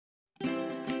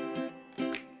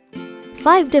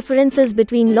5 differences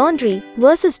between laundry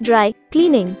versus dry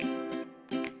cleaning.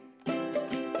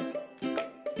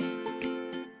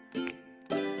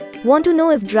 Want to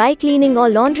know if dry cleaning or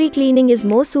laundry cleaning is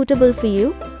more suitable for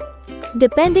you?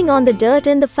 Depending on the dirt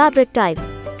and the fabric type.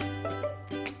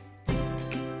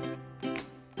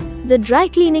 The dry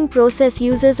cleaning process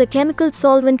uses a chemical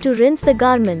solvent to rinse the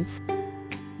garments.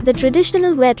 The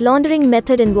traditional wet laundering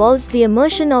method involves the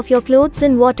immersion of your clothes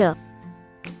in water.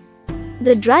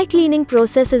 The dry cleaning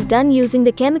process is done using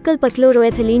the chemical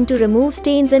perchloroethylene to remove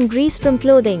stains and grease from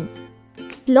clothing.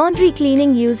 Laundry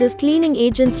cleaning uses cleaning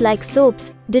agents like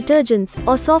soaps, detergents,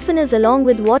 or softeners along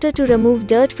with water to remove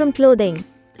dirt from clothing.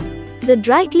 The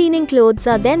dry cleaning clothes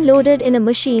are then loaded in a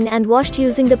machine and washed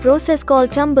using the process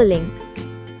called tumbling.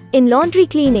 In laundry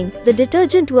cleaning, the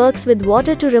detergent works with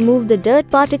water to remove the dirt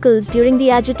particles during the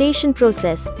agitation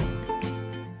process.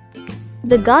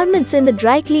 The garments in the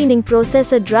dry cleaning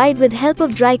process are dried with help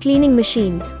of dry cleaning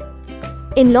machines.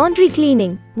 In laundry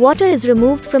cleaning, water is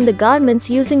removed from the garments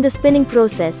using the spinning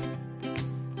process.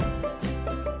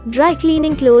 Dry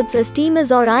cleaning clothes are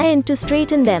steamers or ironed to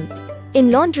straighten them.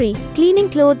 In laundry, cleaning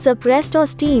clothes are pressed or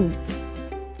steamed.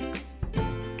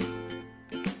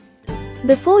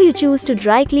 Before you choose to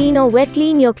dry clean or wet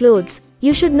clean your clothes,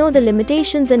 you should know the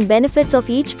limitations and benefits of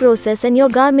each process and your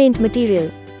garment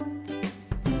material.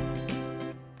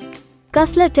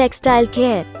 Cussler Textile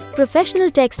Care. Professional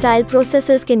textile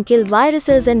processes can kill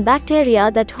viruses and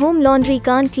bacteria that home laundry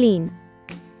can't clean.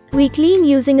 We clean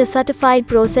using a certified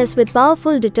process with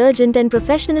powerful detergent and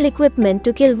professional equipment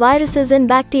to kill viruses and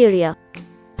bacteria.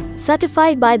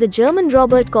 Certified by the German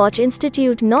Robert Koch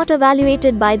Institute, not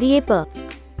evaluated by the EPA.